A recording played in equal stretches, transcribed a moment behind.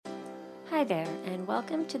Hi there, and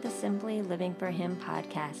welcome to the Simply Living for Him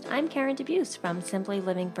podcast. I'm Karen DeBuse from Simply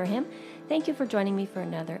Living for Him. Thank you for joining me for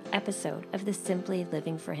another episode of the Simply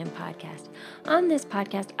Living for Him podcast. On this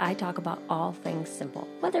podcast, I talk about all things simple,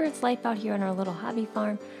 whether it's life out here on our little hobby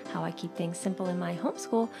farm, how I keep things simple in my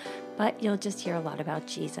homeschool, but you'll just hear a lot about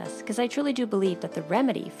Jesus, because I truly do believe that the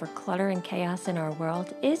remedy for clutter and chaos in our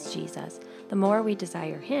world is Jesus. The more we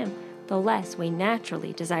desire Him, the less we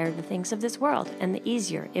naturally desire the things of this world, and the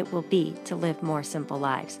easier it will be to live more simple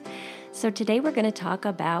lives. So today we're going to talk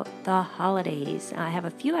about the holidays. I have a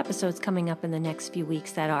few episodes coming up in the next few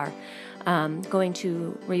weeks that are going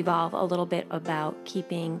to revolve a little bit about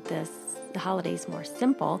keeping the holidays more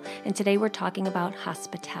simple. And today we're talking about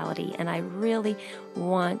hospitality. And I really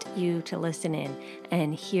want you to listen in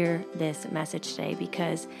and hear this message today,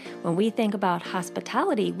 because when we think about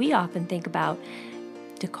hospitality, we often think about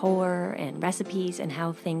decor and recipes and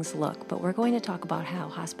how things look, but we're going to talk about how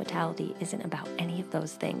hospitality isn't about any of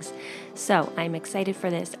those things. So I'm excited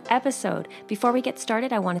for this episode. Before we get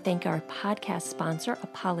started, I want to thank our podcast sponsor,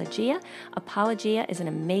 Apologia. Apologia is an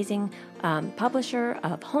amazing publisher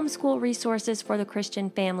of homeschool resources for the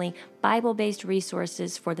Christian family, Bible-based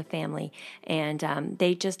resources for the family, and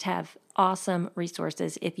they just have awesome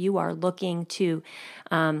resources if you are looking to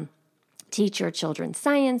teach your children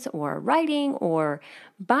science or writing or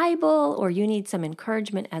Bible, or you need some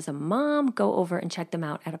encouragement as a mom. Go over and check them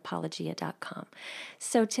out at apologia.com.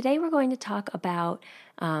 So today we're going to talk about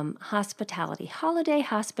hospitality, holiday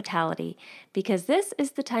hospitality, because this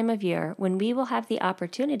is the time of year when we will have the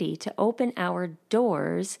opportunity to open our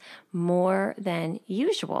doors more than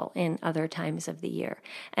usual in other times of the year.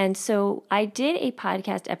 And so I did a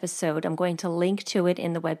podcast episode, I'm going to link to it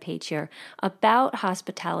in the webpage here, about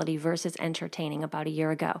hospitality versus entertaining about a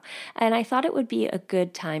year ago. And I thought it would be a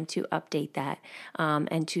good time to update that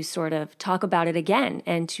and to sort of talk about it again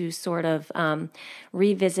and to sort of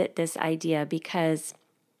revisit this idea, because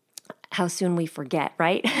how soon we forget,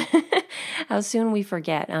 right? How soon we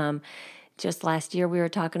forget. Just last year we were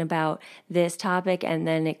talking about this topic, and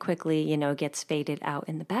then it quickly, gets faded out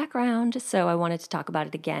in the background. So I wanted to talk about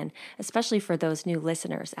it again, especially for those new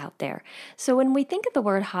listeners out there. So when we think of the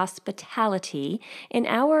word hospitality in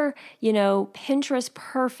our, Pinterest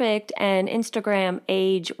perfect and Instagram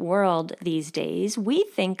age world these days, we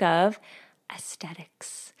think of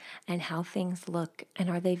aesthetics and how things look, and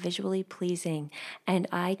are they visually pleasing, and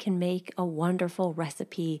I can make a wonderful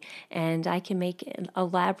recipe, and I can make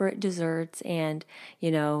elaborate desserts, and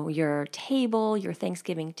your table, your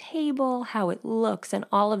Thanksgiving table, how it looks, and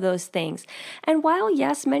all of those things. And while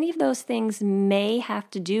yes, many of those things may have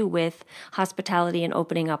to do with hospitality and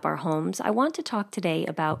opening up our homes, I want to talk today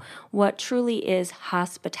about what truly is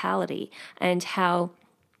hospitality and how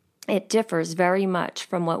it differs very much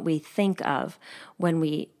from what we think of when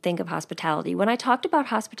we think of hospitality. When I talked about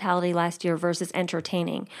hospitality last year versus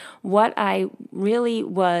entertaining, what I really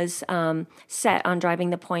was set on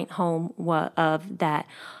driving the point home of that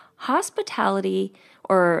hospitality,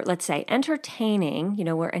 or let's say entertaining,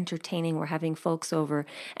 we're entertaining, we're having folks over.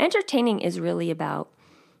 Entertaining is really about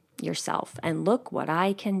yourself, and look what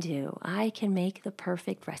I can do. I can make the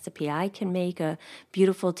perfect recipe. I can make a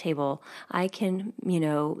beautiful table. I can,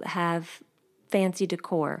 have fancy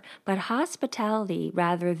decor. But hospitality,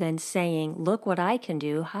 rather than saying, look what I can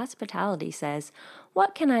do, hospitality says,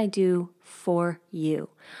 what can I do for you?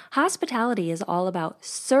 Hospitality is all about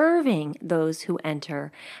serving those who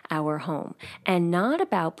enter our home, and not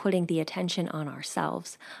about putting the attention on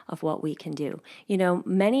ourselves of what we can do.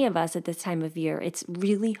 Many of us at this time of year, it's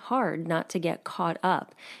really hard not to get caught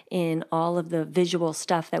up in all of the visual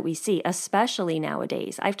stuff that we see, especially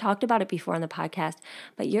nowadays. I've talked about it before on the podcast,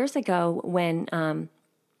 but years ago when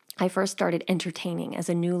I first started entertaining as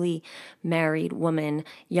a newly married woman,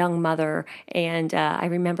 young mother, and I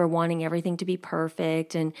remember wanting everything to be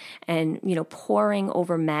perfect and poring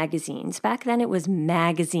over magazines. Back then it was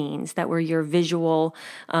magazines that were your visual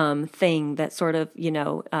thing that sort of,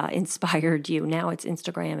 inspired you. Now it's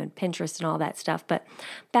Instagram and Pinterest and all that stuff. But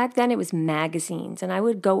back then it was magazines, and I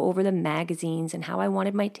would go over the magazines and how I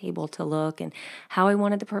wanted my table to look and how I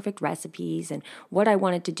wanted the perfect recipes and what I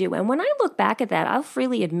wanted to do. And when I look back at that, I'll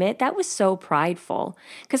freely admit that was so prideful,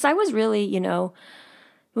 because I was really,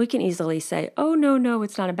 we can easily say, oh, no,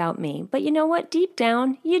 it's not about me. But you know what? Deep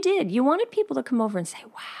down, you did. You wanted people to come over and say,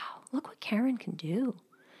 wow, look what Karen can do.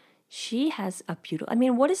 She has a beautiful,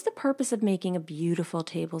 what is the purpose of making a beautiful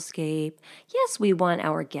tablescape? Yes, we want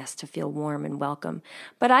our guests to feel warm and welcome,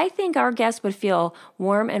 but I think our guests would feel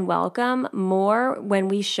warm and welcome more when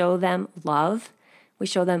we show them love. We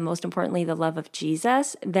show them, most importantly, the love of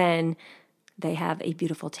Jesus, than they have a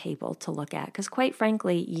beautiful table to look at. Because quite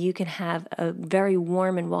frankly, you can have a very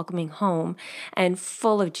warm and welcoming home and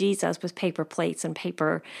full of Jesus with paper plates and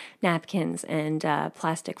paper napkins and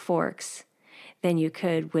plastic forks than you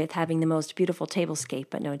could with having the most beautiful tablescape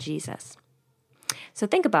but no Jesus. So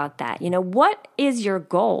think about that. What is your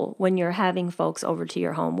goal when you're having folks over to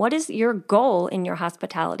your home? What is your goal in your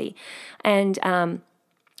hospitality? And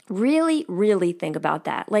really, really think about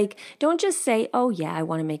that. Like, don't just say, oh yeah, I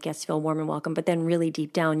want to make guests feel warm and welcome, but then really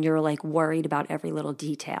deep down, you're like worried about every little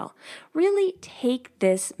detail. Really take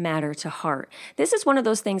this matter to heart. This is one of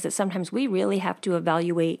those things that sometimes we really have to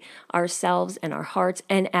evaluate ourselves and our hearts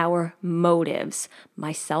and our motives,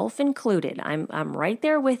 myself included. I'm right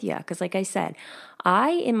there with you. Because like I said,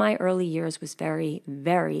 in my early years was very,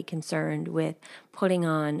 very concerned with putting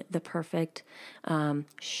on the perfect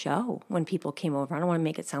show when people came over. I don't want to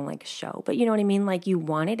make it sound like a show, but you know what I mean? Like you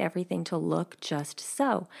wanted everything to look just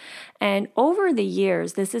so. And over the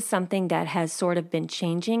years, this is something that has sort of been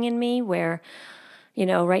changing in me where,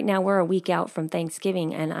 right now we're a week out from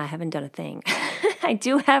Thanksgiving and I haven't done a thing. I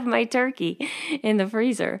do have my turkey in the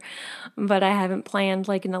freezer, but I haven't planned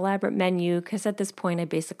like an elaborate menu because at this point I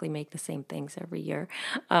basically make the same things every year.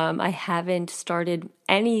 I haven't started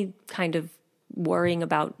any kind of worrying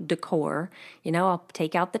about decor. I'll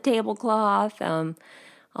take out the tablecloth. I'll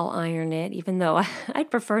iron it, even though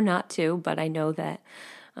I'd prefer not to, but I know that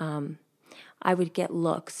I would get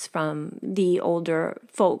looks from the older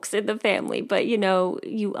folks in the family. But,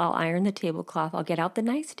 I'll iron the tablecloth. I'll get out the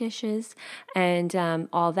nice dishes and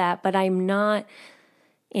all that. But I'm not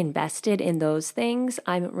invested in those things.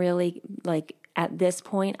 I'm really, at this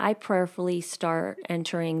point, I prayerfully start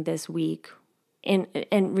entering this week and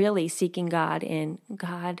really seeking God in,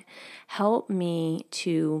 God, help me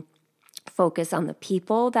to focus on the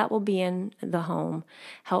people that will be in the home.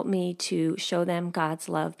 Help me to show them God's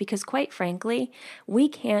love because quite frankly, we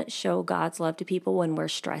can't show God's love to people when we're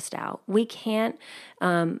stressed out. We can't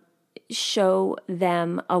show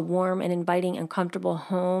them a warm and inviting and comfortable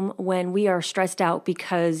home when we are stressed out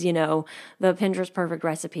because, the Pinterest perfect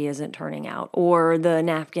recipe isn't turning out or the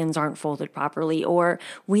napkins aren't folded properly or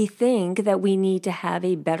we think that we need to have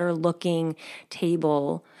a better looking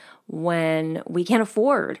table when we can't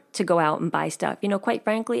afford to go out and buy stuff. Quite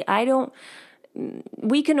frankly,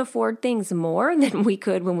 we can afford things more than we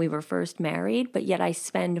could when we were first married, but yet I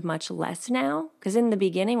spend much less now. Because in the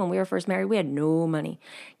beginning, when we were first married, we had no money.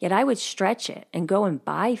 Yet I would stretch it and go and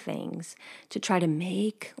buy things to try to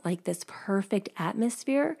make like this perfect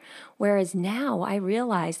atmosphere. Whereas now I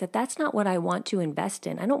realize that that's not what I want to invest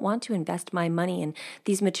in. I don't want to invest my money in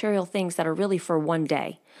these material things that are really for one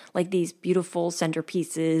day, like these beautiful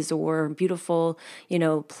centerpieces or beautiful,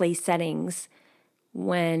 place settings,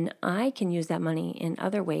 when I can use that money in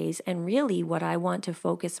other ways. And really what I want to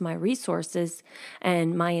focus my resources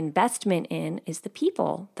and my investment in is the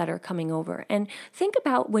people that are coming over. And think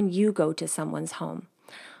about when you go to someone's home.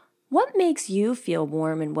 What makes you feel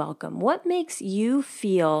warm and welcome? What makes you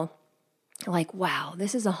feel like, wow,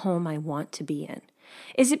 this is a home I want to be in?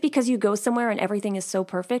 Is it because you go somewhere and everything is so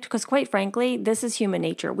perfect? Because quite frankly, this is human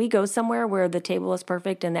nature. We go somewhere where the table is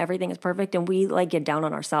perfect and everything is perfect and we get down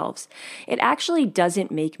on ourselves. It actually doesn't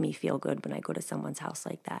make me feel good when I go to someone's house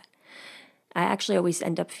like that. I actually always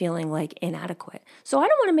end up feeling inadequate. So I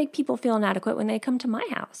don't want to make people feel inadequate when they come to my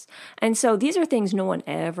house. And so these are things no one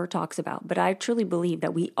ever talks about, but I truly believe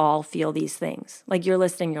that we all feel these things. Like you're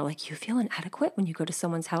listening, you're like, you feel inadequate when you go to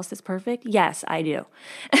someone's house that's perfect? Yes, I do.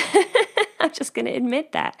 I'm just going to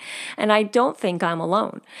admit that. And I don't think I'm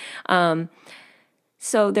alone.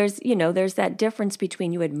 So there's that difference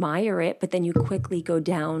between you admire it, but then you quickly go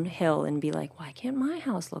downhill and be like, why can't my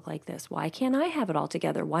house look like this? Why can't I have it all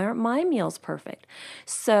together? Why aren't my meals perfect?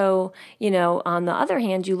 So, on the other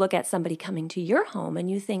hand, you look at somebody coming to your home and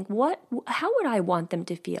you think, how would I want them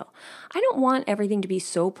to feel? I don't want everything to be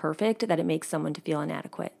so perfect that it makes someone to feel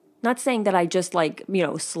inadequate. Not saying that I just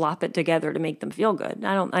slop it together to make them feel good.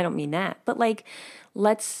 I don't mean that. But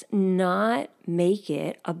let's not make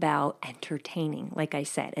it about entertaining. Like I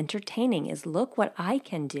said, entertaining is look what I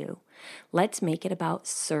can do. Let's make it about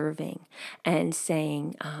serving and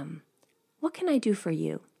saying, what can I do for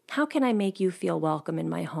you? How can I make you feel welcome in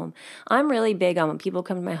my home? I'm really big on when people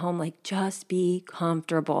come to my home, just be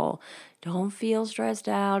comfortable. Don't feel stressed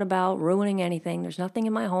out about ruining anything. There's nothing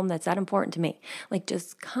in my home that's that important to me.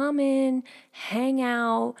 Just come in, hang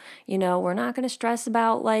out. We're not going to stress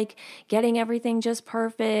about getting everything just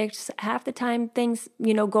perfect. Half the time things,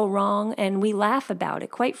 go wrong and we laugh about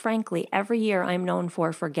it. Quite frankly, every year I'm known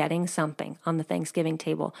for forgetting something on the Thanksgiving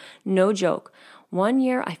table. No joke. One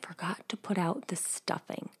year I forgot to put out the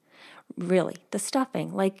stuffing. really, the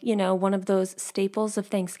stuffing, like, one of those staples of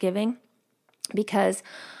Thanksgiving, because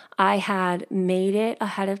I had made it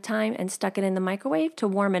ahead of time and stuck it in the microwave to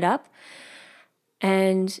warm it up,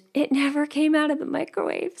 and it never came out of the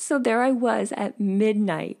microwave. So there I was at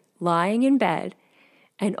midnight lying in bed,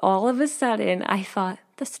 and all of a sudden I thought,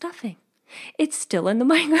 the stuffing, it's still in the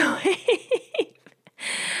microwave.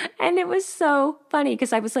 And it was so funny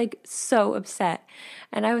because I was like so upset.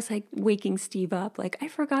 And I was like waking Steve up, like, I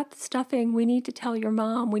forgot the stuffing. We need to tell your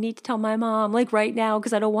mom. We need to tell my mom, like right now,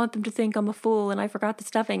 because I don't want them to think I'm a fool and I forgot the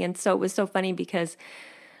stuffing. And so it was so funny because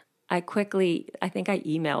I think I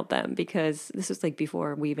emailed them, because this was like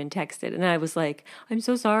before we even texted. And I was like, I'm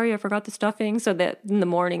so sorry, I forgot the stuffing. So that in the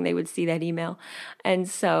morning they would see that email. And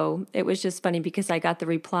so it was just funny because I got the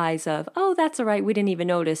replies of, oh, that's all right, we didn't even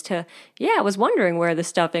notice, to, yeah, I was wondering where the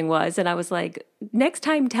stuffing was. And I was like, next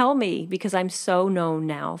time tell me, because I'm so known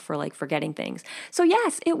now for like forgetting things. So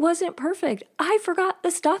yes, it wasn't perfect. I forgot the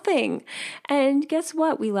stuffing. And guess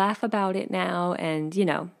what? We laugh about it now. And,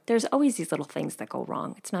 there's always these little things that go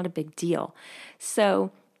wrong. It's not a big deal.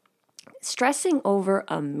 So stressing over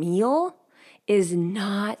a meal is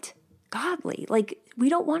not godly. Like, we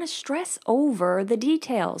don't want to stress over the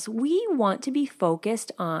details. We want to be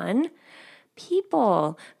focused on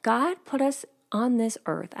people. God put us on this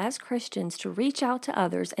earth as Christians to reach out to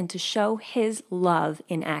others and to show His love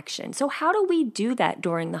in action. So how do we do that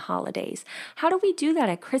during the holidays? How do we do that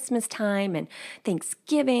at Christmas time and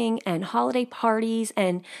Thanksgiving and holiday parties,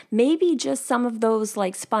 and maybe just some of those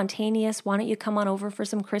like spontaneous, why don't you come on over for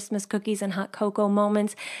some Christmas cookies and hot cocoa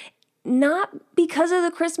moments? Not because of the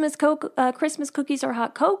Christmas cookies or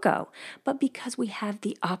hot cocoa, but because we have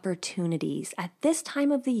the opportunities. At this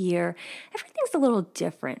time of the year, everything's a little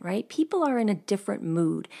different, right? People are in a different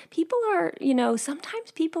mood. People are, sometimes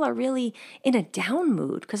people are really in a down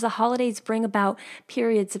mood because the holidays bring about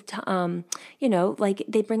periods of time, like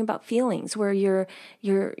they bring about feelings where you're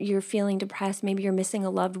feeling depressed. Maybe you're missing a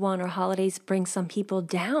loved one, or holidays bring some people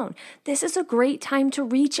down. This is a great time to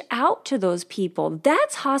reach out to those people.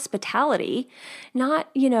 That's hospitality. Not,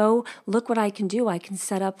 look what I can do. I can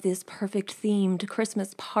set up this perfect themed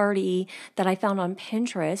Christmas party that I found on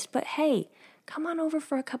Pinterest. But hey, come on over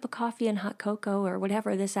for a cup of coffee and hot cocoa or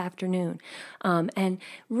whatever this afternoon. And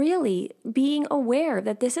really being aware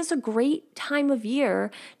that this is a great time of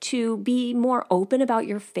year to be more open about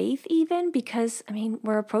your faith, even because,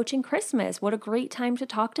 we're approaching Christmas. What a great time to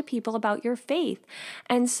talk to people about your faith.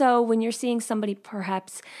 And so when you're seeing somebody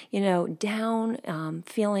perhaps, down,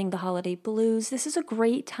 feeling the holiday blues, this is a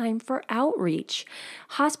great time for outreach.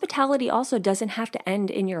 Hospitality also doesn't have to end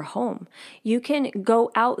in your home. You can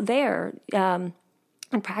go out there,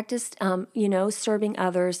 and practice, serving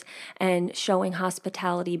others and showing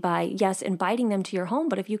hospitality by, yes, inviting them to your home.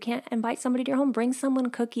 But if you can't invite somebody to your home, bring someone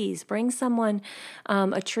cookies, bring someone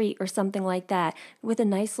a treat or something like that with a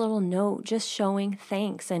nice little note, just showing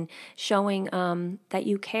thanks and showing that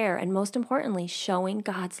you care. And most importantly, showing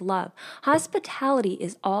God's love. Hospitality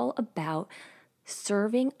is all about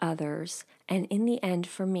serving others. And in the end,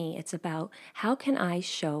 for me, it's about how can I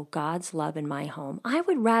show God's love in my home? I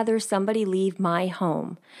would rather somebody leave my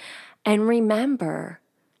home and remember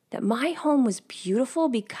that my home was beautiful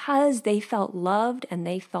because they felt loved and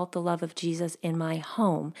they felt the love of Jesus in my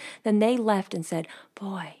home than they left and said,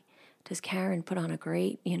 boy, does Karen put on a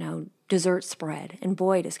great, dessert spread? And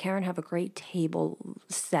boy, does Karen have a great table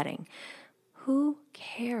setting? Who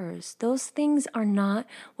cares? Those things are not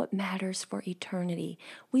what matters for eternity.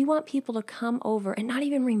 We want people to come over and not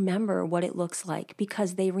even remember what it looks like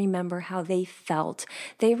because they remember how they felt.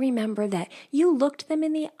 They remember that you looked them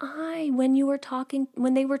in the eye when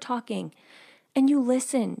they were talking, and you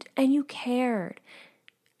listened and you cared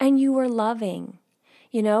and you were loving.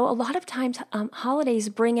 A lot of times holidays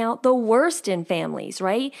bring out the worst in families,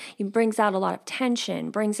 right? It brings out a lot of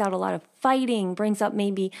tension, brings out a lot of fighting, brings up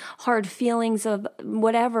maybe hard feelings of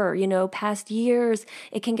whatever, past years.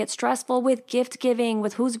 It can get stressful with gift giving,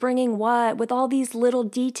 with who's bringing what, with all these little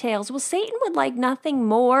details. Well, Satan would like nothing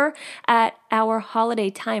more at our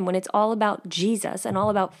holiday time when it's all about Jesus and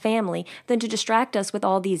all about family than to distract us with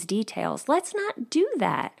all these details. Let's not do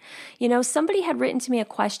that. Somebody had written to me a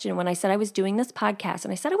question when I said I was doing this podcast,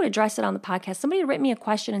 and I said I would address it on the podcast. Somebody had written me a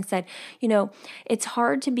question and said, it's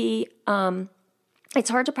hard to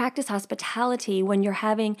practice hospitality when you're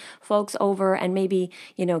having folks over and maybe,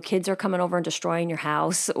 kids are coming over and destroying your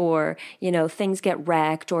house, or, things get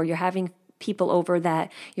wrecked, or you're having people over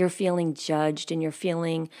that you're feeling judged and you're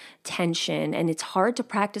feeling tension, and it's hard to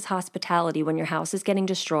practice hospitality when your house is getting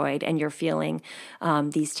destroyed and you're feeling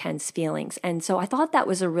these tense feelings. And so I thought that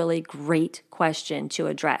was a really great question to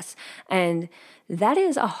address. And that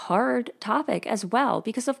is a hard topic as well,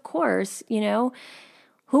 because of course,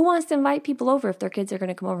 who wants to invite people over if their kids are going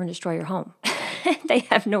to come over and destroy your home? They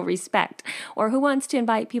have no respect. Or who wants to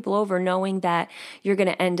invite people over knowing that you're going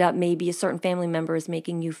to end up, maybe a certain family member is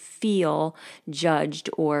making you feel judged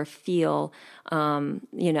or feel,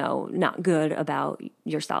 not good about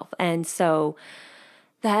yourself. And so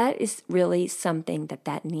that is really something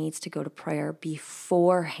that needs to go to prayer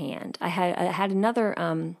beforehand. I had another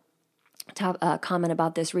comment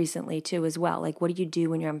about this recently too as well. Like, what do you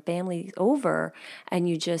do when your family over and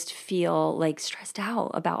you just feel like stressed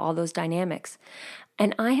out about all those dynamics?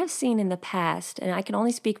 And I have seen in the past, and I can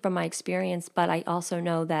only speak from my experience, but I also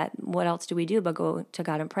know that what else do we do but go to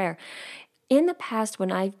God in prayer? In the past,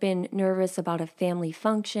 when I've been nervous about a family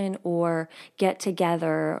function or get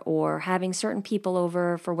together or having certain people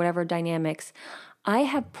over for whatever dynamics, I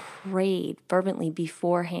have prayed fervently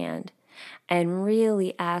beforehand and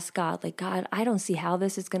really ask God, like, God, I don't see how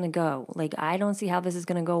this is going to go. Like, I don't see how this is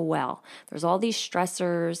going to go well. There's all these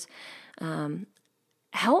stressors.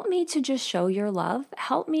 Help me to just show your love.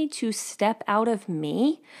 Help me to step out of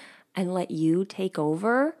me and let you take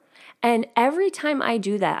over. And every time I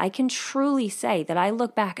do that, I can truly say that I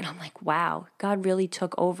look back and I'm like, wow, God really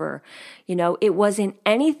took over. It wasn't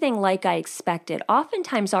anything like I expected.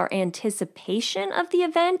 Oftentimes our anticipation of the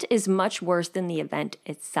event is much worse than the event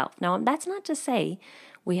itself. Now, that's not to say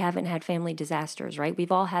we haven't had family disasters, right?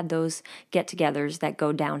 We've all had those get-togethers that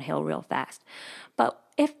go downhill real fast. But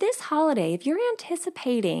if this holiday, if you're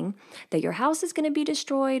anticipating that your house is going to be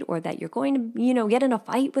destroyed or that you're going to, get in a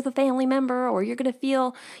fight with a family member or you're going to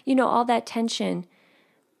feel, all that tension,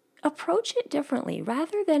 approach it differently.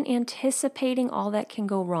 Rather than anticipating all that can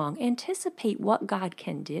go wrong, anticipate what God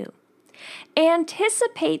can do.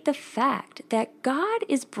 Anticipate the fact that God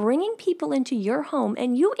is bringing people into your home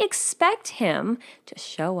and you expect Him to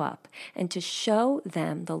show up and to show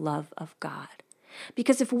them the love of God.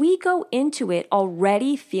 Because if we go into it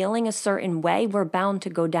already feeling a certain way, we're bound to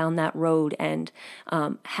go down that road and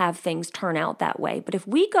have things turn out that way. But if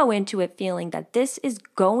we go into it feeling that this is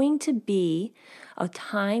going to be a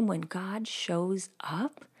time when God shows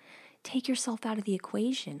up, take yourself out of the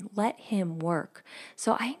equation. Let Him work.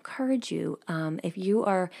 So I encourage you, if you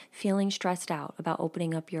are feeling stressed out about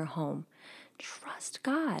opening up your home, trust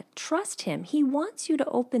God. Trust Him. He wants you to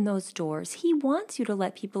open those doors. He wants you to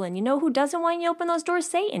let people in. You know who doesn't want you to open those doors?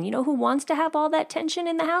 Satan. You know who wants to have all that tension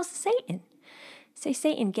in the house? Satan. Say,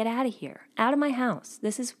 Satan, get out of here. Out of my house.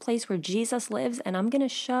 This is a place where Jesus lives, and I'm going to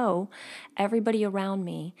show everybody around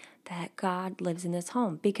me that God lives in this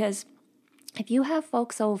home. Because if you have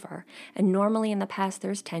folks over, and normally in the past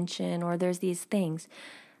there's tension or there's these things,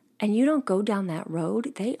 and you don't go down that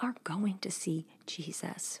road, they are going to see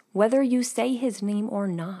Jesus. Whether you say His name or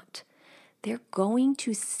not, they're going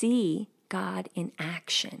to see God in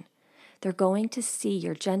action. They're going to see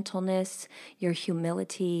your gentleness, your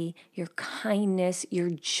humility, your kindness,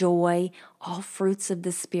 your joy, all fruits of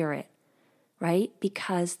the Spirit, right?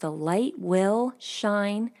 Because the light will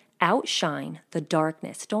outshine the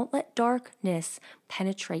darkness. Don't let darkness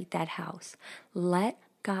penetrate that house. Let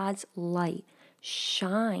God's light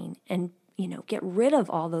shine and, get rid of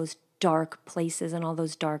all those dark places and all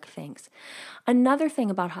those dark things. Another thing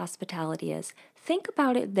about hospitality is, think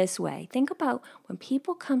about it this way. Think about when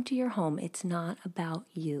people come to your home, it's not about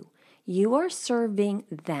you. You are serving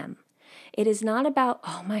them. It is not about,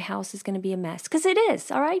 oh, my house is going to be a mess. Because it is,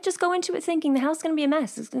 all right? Just go into it thinking the house is going to be a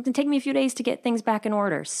mess. It's going to take me a few days to get things back in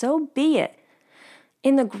order. So be it.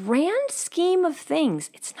 In the grand scheme of things,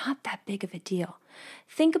 it's not that big of a deal.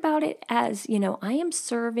 Think about it as, I am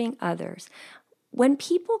serving others. When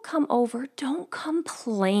people come over, don't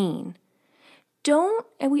complain.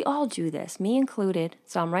 And we all do this, me included,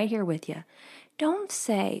 so I'm right here with you. Don't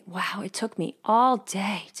say, wow, it took me all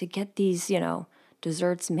day to get these,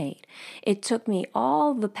 desserts made. It took me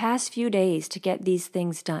all the past few days to get these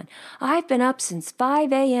things done. I've been up since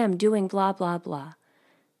 5 a.m. doing blah, blah, blah.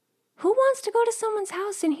 Who wants to go to someone's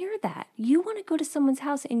house and hear that? You want to go to someone's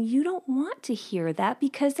house and you don't want to hear that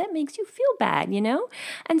because that makes you feel bad,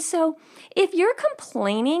 And so if you're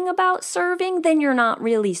complaining about serving, then you're not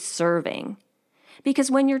really serving. Because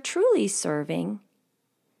when you're truly serving,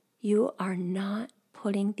 you are not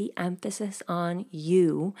putting the emphasis on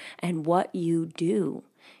you and what you do.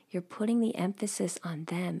 You're putting the emphasis on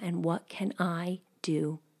them and what can I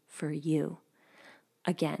do for you.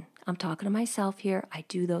 again, I'm talking to myself here. I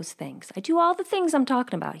do those things. I do all the things I'm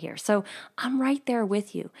talking about here. So I'm right there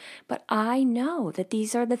with you. But I know that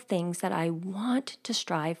these are the things that I want to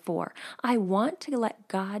strive for. I want to let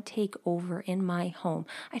God take over in my home.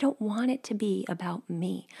 I don't want it to be about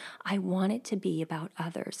me. I want it to be about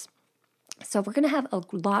others. So we're going to have a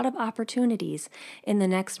lot of opportunities in the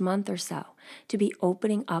next month or so to be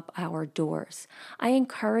opening up our doors. I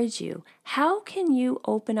encourage you, how can you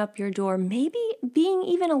open up your door? Maybe being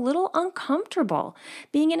even a little uncomfortable,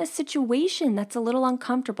 being in a situation that's a little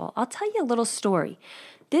uncomfortable. I'll tell you a little story.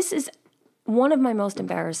 This is one of my most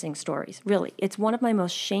embarrassing stories, really. It's one of my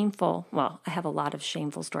most shameful, well, I have a lot of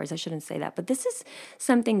shameful stories. I shouldn't say that, but this is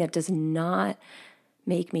something that does not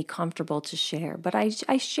make me comfortable to share. But I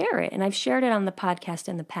share it, and I've shared it on the podcast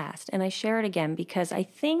in the past, and I share it again because I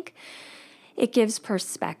think it gives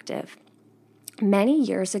perspective. Many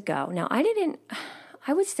years ago, now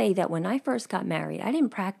I would say that when I first got married, I didn't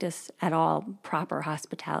practice at all proper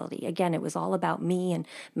hospitality. Again, it was all about me and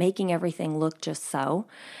making everything look just so.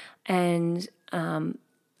 And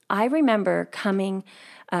I remember coming,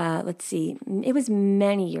 it was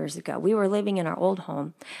many years ago. We were living in our old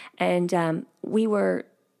home, and we were,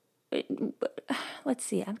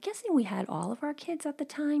 I'm guessing we had all of our kids at the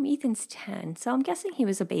time. Ethan's 10, so I'm guessing he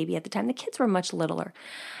was a baby at the time. The kids were much littler.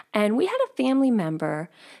 And we had a family member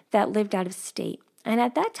that lived out of state. And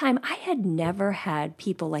at that time, I had never had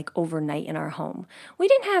people like overnight in our home. We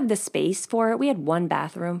didn't have the space for it. We had one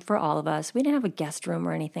bathroom for all of us. We didn't have a guest room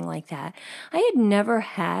or anything like that. I had never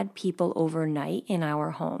had people overnight in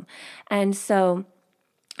our home. And so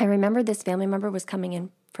I remember this family member was coming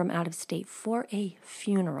in from out of state for a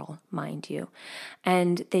funeral, mind you.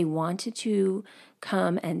 And they wanted to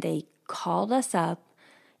come, and they called us up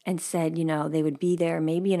and said, they would be there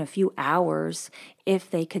maybe in a few hours if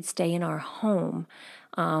they could stay in our home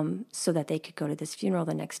so that they could go to this funeral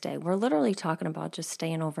the next day. We're literally talking about just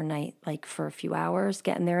staying overnight, like for a few hours,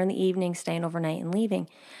 getting there in the evening, staying overnight and leaving.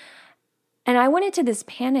 And I went into this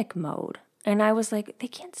panic mode, and I was like, they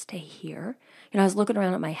can't stay here. I was looking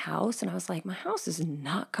around at my house, and I was like, my house is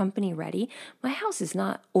not company ready. My house is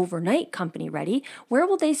not overnight company ready. Where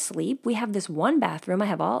will they sleep? We have this one bathroom. I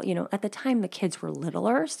have all, at the time the kids were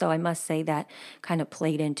littler, so I must say that kind of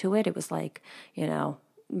played into it. It was like,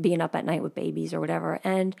 being up at night with babies or whatever.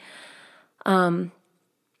 And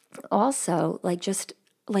also, I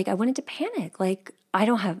went into panic. I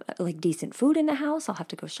don't have decent food in the house. I'll have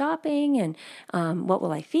to go shopping, and what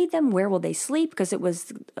will I feed them? Where will they sleep? Because it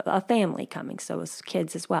was a family coming, so it was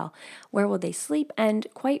kids as well. Where will they sleep? And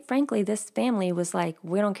quite frankly, this family was like,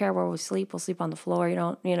 we don't care where we sleep. We'll sleep on the floor.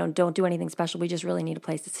 Don't do anything special. We just really need a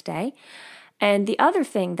place to stay. And the other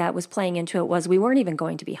thing that was playing into it was we weren't even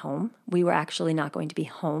going to be home. We were actually not going to be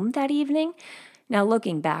home that evening. Now,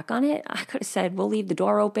 looking back on it, I could have said, we'll leave the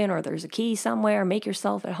door open, or there's a key somewhere, make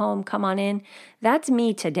yourself at home, come on in. That's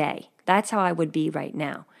me today. That's how I would be right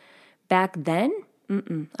now. Back then,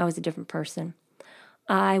 I was a different person.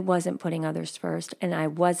 I wasn't putting others first, and I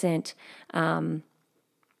was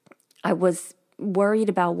worried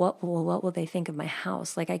about what will they think of my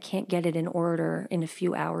house? I can't get it in order in a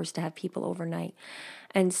few hours to have people overnight.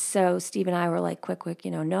 And so Steve and I were like, quick,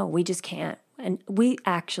 no, we just can't. And we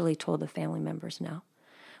actually told the family members no.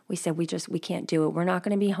 We said, we can't do it. We're not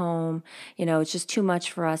going to be home. It's just too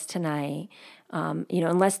much for us tonight.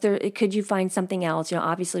 Unless could you find something else?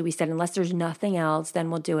 Obviously we said, unless there's nothing else,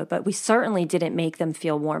 then we'll do it. But we certainly didn't make them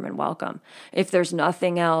feel warm and welcome. If there's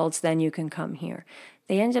nothing else, then you can come here.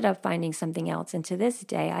 They ended up finding something else. And to this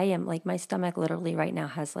day, I am my stomach literally right now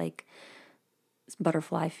has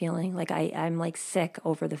butterfly feeling. I'm sick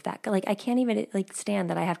over the fact, I can't even stand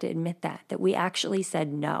that I have to admit that we actually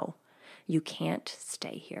said, no, you can't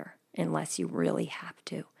stay here unless you really have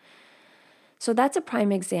to. So that's a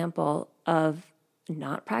prime example of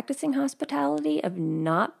not practicing hospitality, of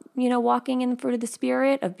not, walking in the fruit of the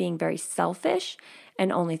Spirit, of being very selfish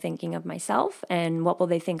and only thinking of myself and what will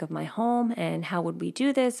they think of my home and how would we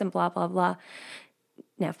do this and blah, blah, blah.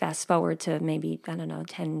 Now, fast forward to maybe,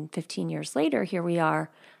 10, 15 years later, here we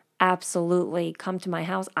are. Absolutely, come to my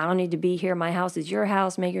house. I don't need to be here. My house is your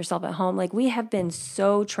house. Make yourself at home. We have been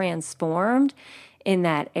so transformed in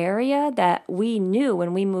that area that we knew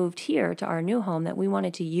when we moved here to our new home that we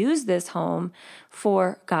wanted to use this home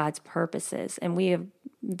for God's purposes. And we are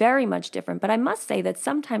very much different. But I must say that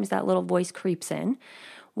sometimes that little voice creeps in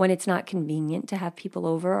when it's not convenient to have people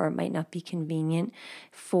over, or it might not be convenient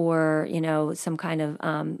for, some kind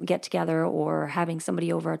of get together or having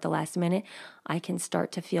somebody over at the last minute. I can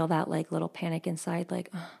start to feel that little panic inside,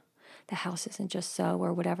 oh, the house isn't just so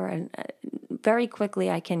or whatever. And very quickly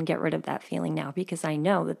I can get rid of that feeling now because I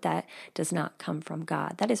know that that does not come from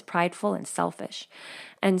God. That is prideful and selfish.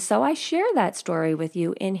 And so I share that story with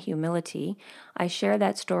you in humility. I share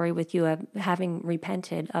that story with you of having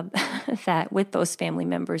repented of that with those family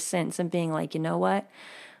members since and being like, you know what?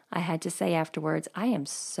 I had to say afterwards, I am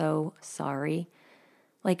so sorry.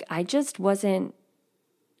 Like I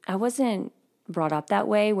wasn't brought up that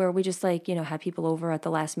way where we just like, had people over at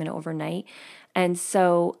the last minute overnight. And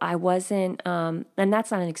so I wasn't, and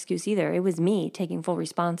that's not an excuse either. It was me taking full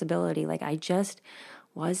responsibility. Like I just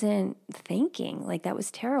wasn't thinking. Like that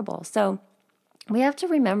was terrible. So we have to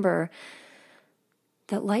remember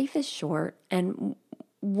that life is short, and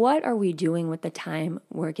what are we doing with the time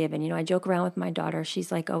we're given? I joke around with my daughter.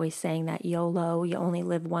 She's like always saying that YOLO, you only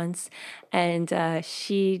live once. And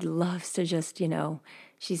she loves to just,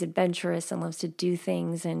 she's adventurous and loves to do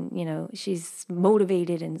things. And, she's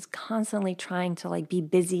motivated and is constantly trying to like be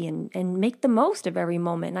busy and make the most of every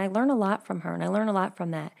moment. And I learn a lot from her, and I learn a lot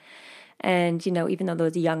from that. And, even though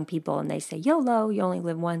those are young people and they say YOLO, you only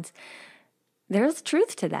live once, there's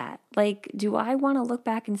truth to that. Like, do I want to look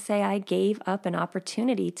back and say I gave up an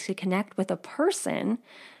opportunity to connect with a person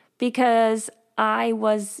because I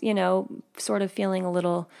was, sort of feeling a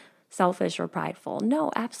little selfish or prideful?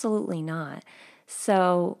 No, absolutely not.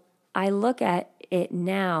 So I look at it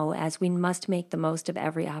now as we must make the most of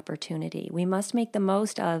every opportunity. We must make the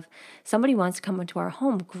most of somebody wants to come into our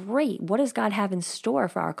home. Great. What does God have in store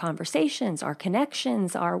for our conversations, our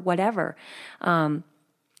connections, our whatever?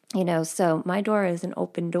 So my door is an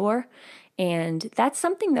open door. And that's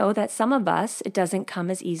something, though, that some of us, it doesn't come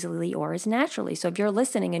as easily or as naturally. So if you're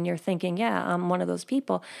listening and you're thinking, yeah, I'm one of those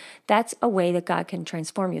people, that's a way that God can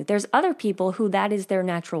transform you. There's other people who that is their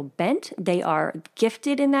natural bent. They are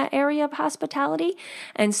gifted in that area of hospitality.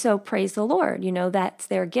 And so praise the Lord, that's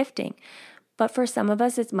their gifting. But for some of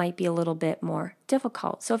us, it might be a little bit more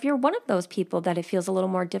difficult. So if you're one of those people that it feels a little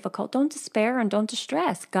more difficult, don't despair and don't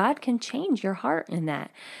distress. God can change your heart in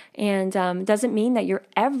that. And it doesn't mean that you're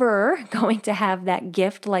ever going to have that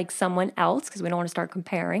gift like someone else, because we don't want to start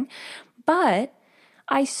comparing. But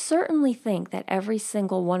I certainly think that every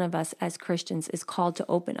single one of us as Christians is called to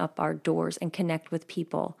open up our doors and connect with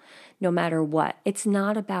people no matter what. It's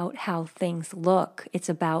not about how things look. It's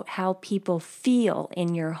about how people feel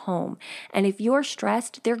in your home. And if you're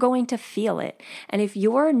stressed, they're going to feel it. And if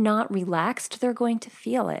you're not relaxed, they're going to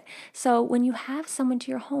feel it. So when you have someone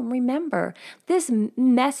to your home, remember this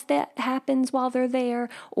mess that happens while they're there,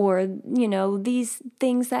 or, these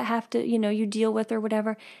things that have to, you deal with or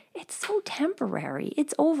whatever. It's so temporary.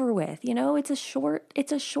 It's over with, it's a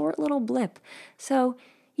short little blip. So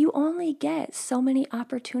you only get so many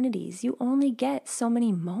opportunities. You only get so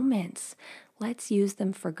many moments. Let's use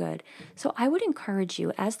them for good. So I would encourage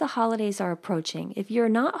you, as the holidays are approaching, if you're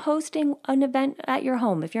not hosting an event at your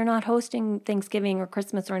home, if you're not hosting Thanksgiving or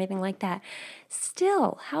Christmas or anything like that,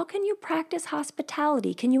 still, how can you practice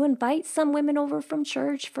hospitality? Can you invite some women over from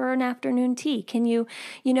church for an afternoon tea? Can you,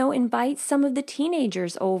 invite some of the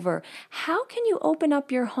teenagers over? How can you open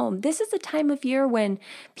up your home? This is a time of year when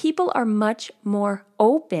people are much more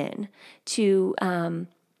open to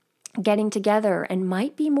getting together and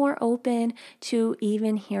might be more open to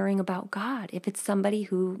even hearing about God if it's somebody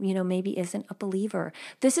who, maybe isn't a believer.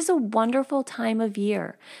 This is a wonderful time of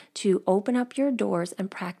year to open up your doors and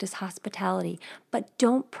practice hospitality, but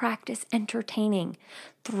don't practice entertaining.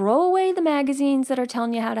 Throw away the magazines that are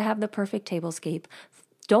telling you how to have the perfect tablescape.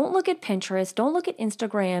 Don't look at Pinterest. Don't look at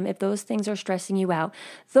Instagram if those things are stressing you out.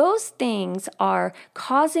 Those things are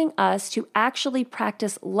causing us to actually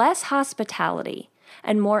practice less hospitality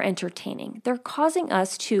and more entertaining. They're causing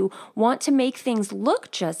us to want to make things look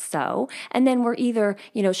just so, and then we're either,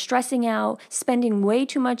 stressing out, spending way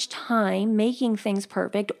too much time making things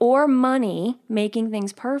perfect or money making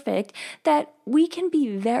things perfect, that we can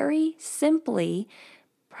be very simply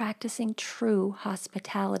practicing true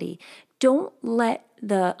hospitality. Don't let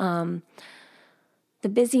the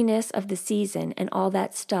busyness of the season and all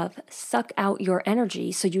that stuff suck out your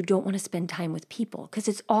energy so you don't want to spend time with people, because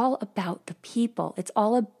it's all about the people. It's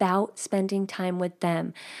all about spending time with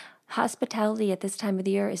them. Hospitality at this time of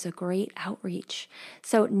the year is a great outreach.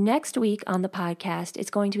 So next week on the podcast, it's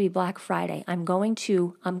going to be Black Friday. I'm going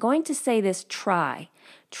to say this, try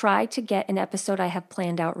to get an episode I have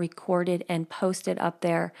planned out recorded and posted up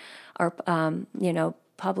there, or,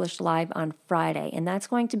 published live on Friday. And that's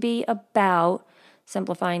going to be about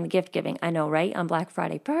simplifying the gift giving. I know, right? On Black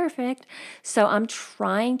Friday. Perfect. So I'm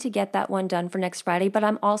trying to get that one done for next Friday, but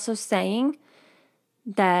I'm also saying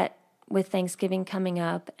that with Thanksgiving coming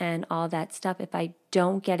up and all that stuff, if I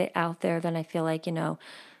don't get it out there, then I feel like,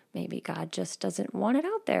 maybe God just doesn't want it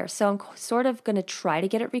out there. So I'm sort of going to try to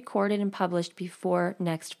get it recorded and published before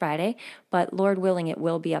next Friday, but Lord willing, it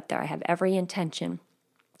will be up there. I have every intention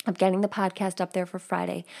of getting the podcast up there for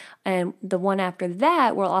Friday. And the one after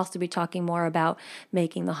that, we'll also be talking more about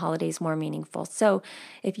making the holidays more meaningful. So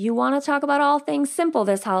if you want to talk about all things simple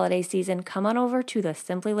this holiday season, come on over to the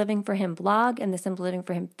Simply Living for Him blog and the Simply Living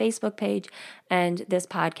for Him Facebook page and this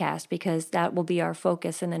podcast, because that will be our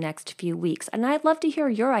focus in the next few weeks. And I'd love to hear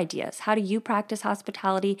your ideas. How do you practice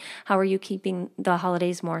hospitality? How are you keeping the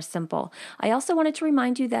holidays more simple? I also wanted to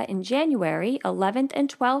remind you that in January 11th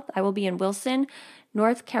and 12th, I will be in Wilson,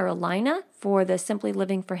 North Carolina for the Simply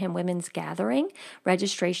Living for Him Women's Gathering.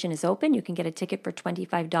 Registration is open. You can get a ticket for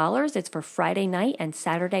 $25. It's for Friday night and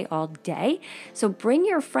Saturday all day. So bring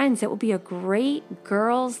your friends. It will be a great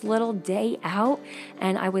girls' little day out,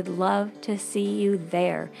 and I would love to see you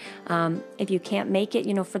there. If you can't make it,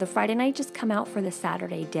 for the Friday night, just come out for the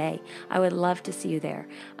Saturday day. I would love to see you there.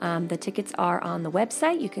 The tickets are on the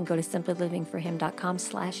website. You can go to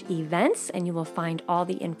simplylivingforhim.com/events, and you will find all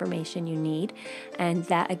the information you need. And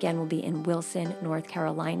that, again, will be in Wilson, North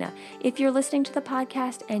Carolina. If you're listening to the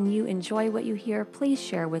podcast and you enjoy what you hear, please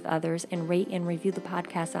share with others and rate and review the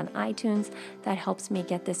podcast on iTunes. That helps me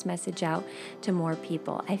get this message out to more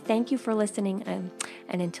people. I thank you for listening, and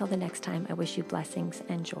until the next time, I wish you blessings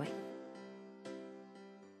and joy.